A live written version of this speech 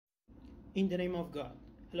In the name of God.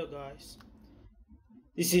 Hello guys.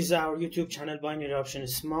 This is our YouTube channel Binary Option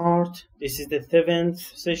Smart. This is the 7th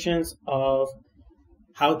sessions of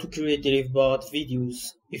how to create deriv bot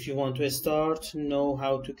videos. If you want to know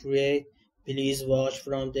how to create, please watch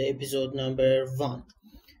from the episode number 1.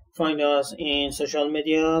 Find us in social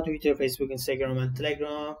media, Twitter, Facebook, Instagram, and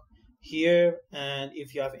Telegram here. And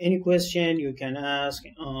if you have any question, you can ask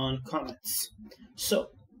on comments.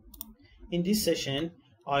 So, in this session,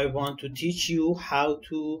 I want to teach you how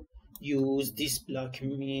to use this block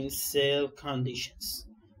means cell conditions.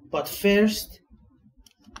 But first,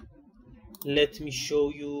 let me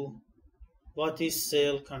show you what is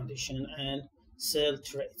cell condition and cell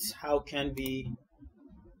traits. How can we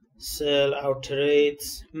sell our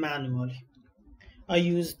traits manually? I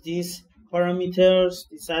use these parameters,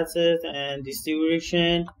 this asset and this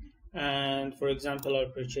duration. And for example,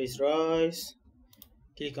 I'll purchase rice.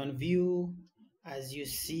 Click on view. As you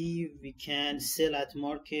see, we can sell at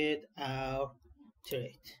market our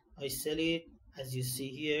trade. I sell it, as you see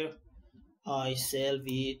here, I sell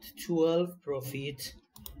with 12 profit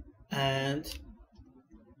and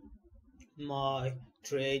my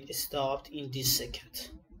trade stopped in this second.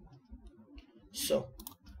 So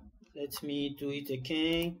let me do it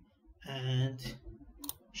again and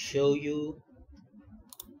show you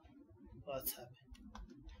what's happened.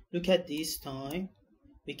 Look at this time.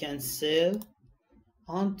 We can sell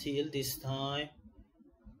until this time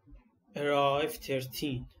arrive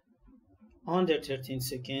 13. Under 13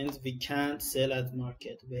 seconds we can't sell at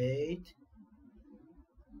market. Wait,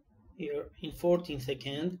 here in 14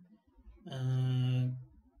 seconds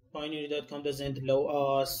binary.com doesn't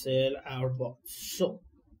allow us sell our bots. So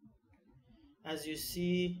as you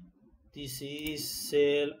see, this is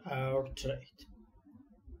sell our trade.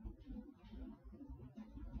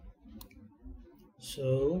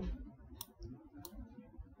 So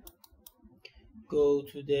go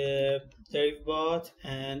to the deriv bot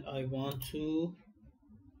and I want to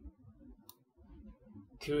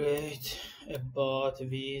create a bot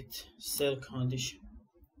with cell condition.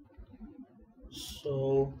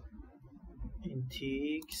 So in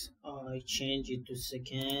ticks I change it to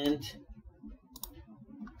second,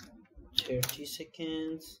 30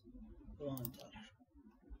 seconds, $1.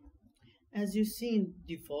 As you see in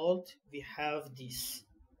default, we have this.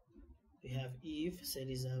 We have if cell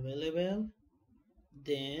is available,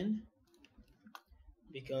 then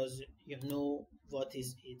because you know what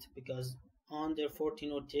is it, because under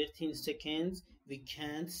 14 or 13 seconds we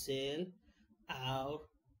can't sell our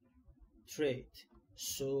trade,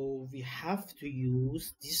 so we have to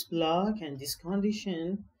use this block and this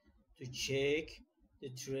condition to check the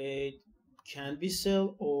trade can be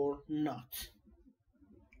sold or not.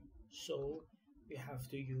 So we have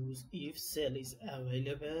to use if cell is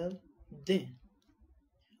available, then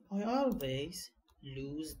I always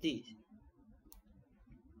lose this.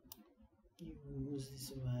 Use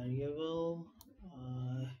this variable.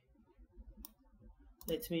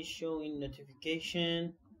 Let me show in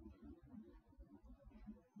notification.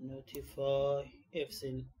 Notify if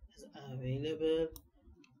cell is available.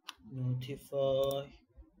 Notify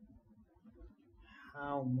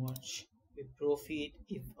how much we profit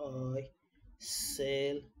if I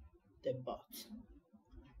sell the bot.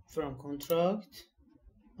 From contract,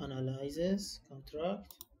 analyzes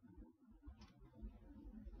contract,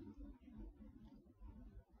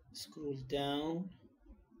 scroll down,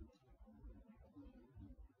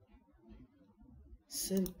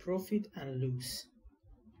 sell profit and lose.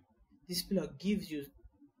 This block gives you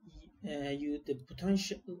the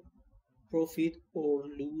potential profit or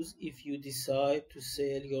lose if you decide to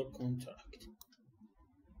sell your contract.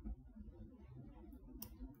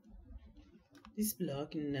 This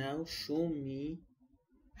block now show me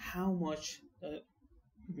how much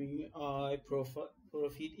I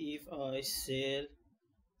profit if I sell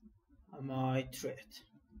my trade.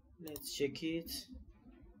 Let's check it.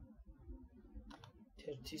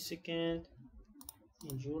 30 seconds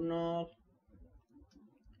in journal.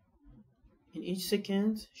 In each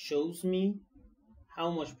second shows me how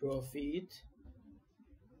much profit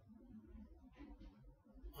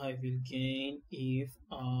I will gain if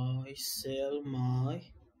I sell my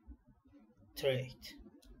trade.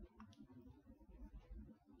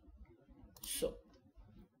 So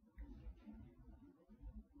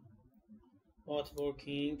what's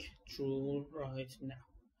working true right now?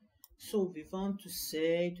 So we want to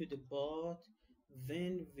say to the bot,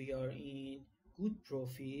 when we are in good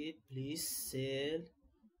profit, please sell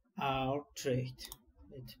our trade.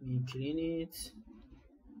 Let me clean it.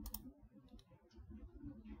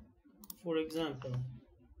 For example,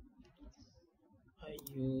 I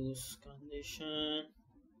use condition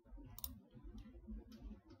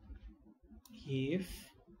if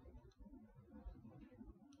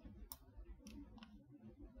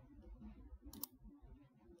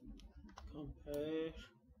compare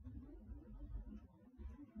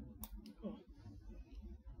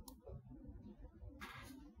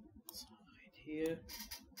right here,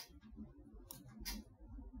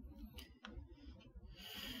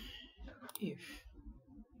 if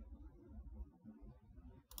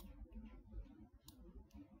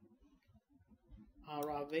our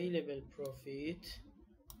available profit,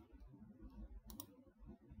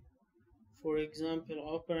 for example,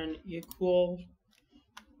 upper and equal,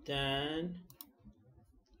 then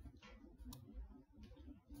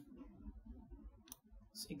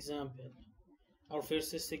example, our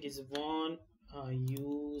first step is 1. I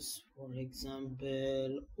use, for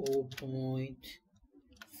example,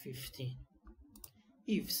 0.15.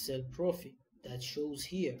 If sell profit that shows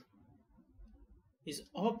here is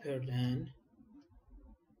upper than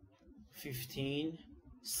 15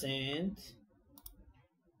 cent,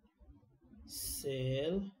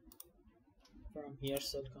 sell from here,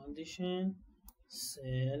 sell condition,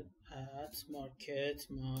 sell at market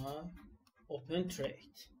my open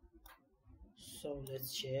trade. So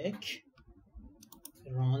let's check,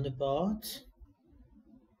 run the bot.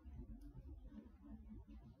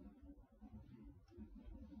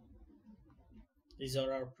 These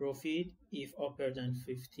are our profit if upper than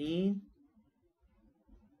 15,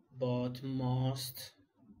 but must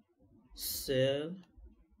sell,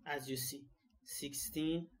 as you see,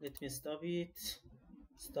 16. Let me stop it.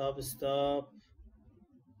 Stop.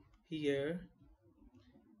 Here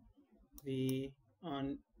we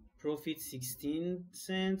on profit 16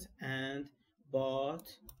 cents and bought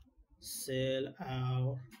sell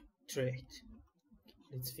our trade.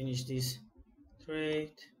 Let's finish this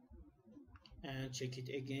trade and check it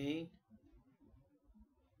again.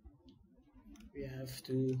 We have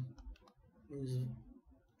to use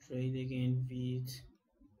trade again with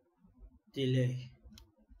delay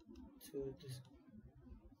to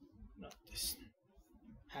not this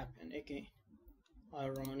happen again. I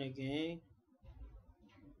run again.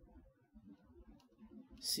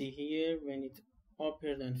 See here, when it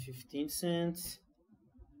upper than 15 cents,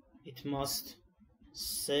 it must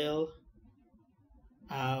sell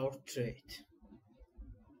our trade.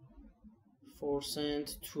 4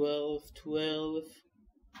 cents, 12,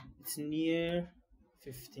 it's near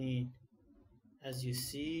 15. As you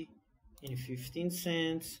see, in 15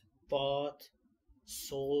 cents, bought,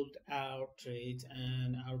 sold our trade,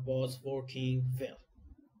 and our bot's working well.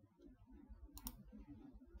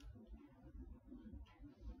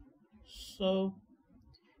 So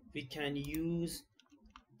we can use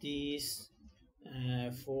this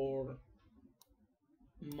for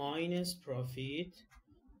minus profit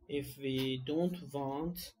if we don't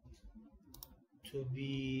want to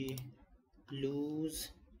be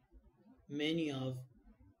lose many of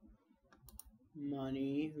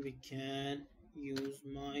money. We can use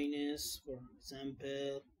minus, for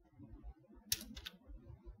example,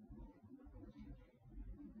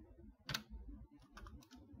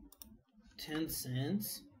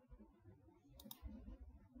 $0.10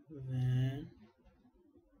 when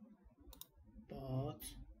bought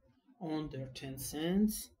under 10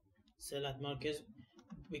 cents, sell at market,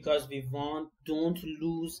 because we don't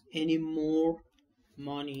lose any more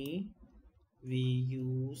money. We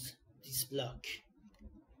use this block.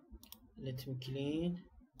 Let me clean.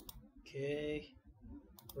 Okay,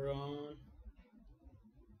 run.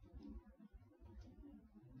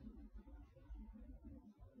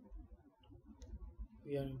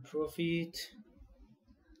 We are in profit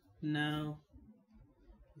now.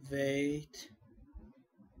 Wait.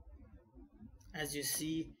 As you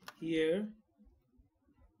see here,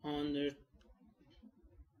 under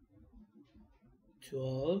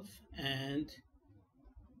 12 and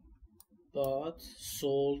bought,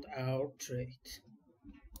 sold our trade.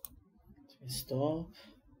 Stop.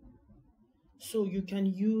 So you can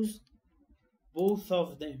use both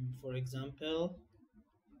of them. For example,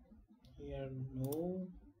 here no,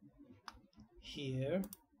 here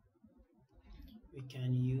we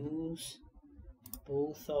can use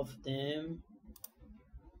both of them,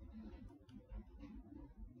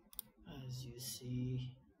 as you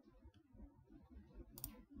see.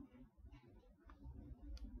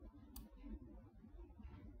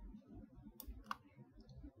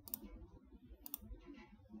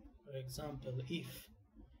 For example, if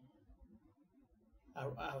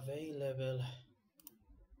our available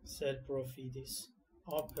sell profit is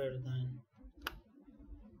upper than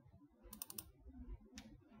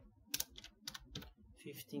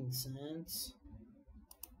 15 cents,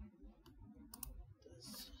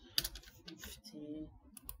 that's 15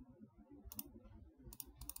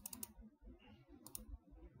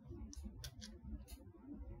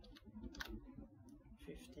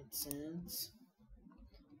 cents,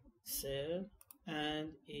 sell, and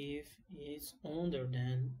if it's under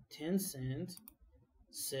than 10 cents,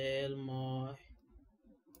 sell my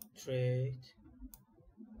trade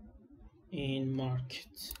in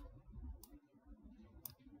market.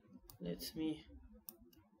 Let me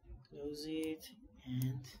close it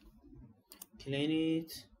and clean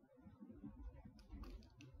it.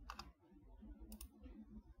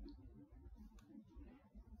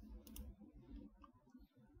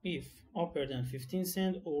 If upper than 15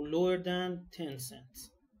 cents or lower than 10 cents,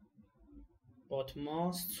 but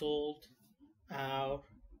must sold our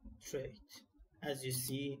trade. As you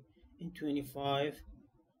see in 24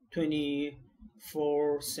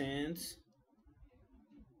 cents,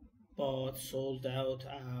 but sold out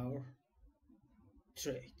our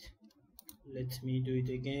trade. Let me do it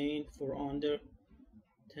again for under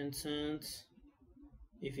 10 cents.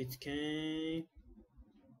 If it came,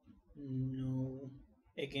 no,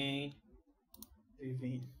 again we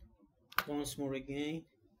win. Once more again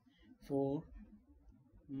for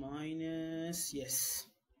minus, yes,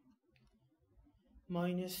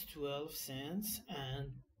 minus 12 cents,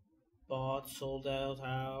 and bought, sold out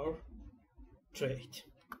our trade.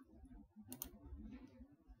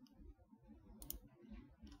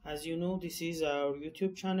 As you know, this is our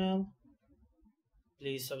YouTube channel.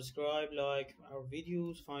 Please subscribe, like our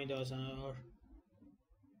videos, find us on our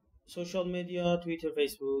social media, Twitter,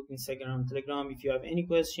 Facebook, Instagram, Telegram. If you have any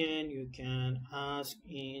question, you can ask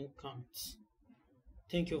in comments.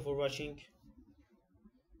 Thank you for watching.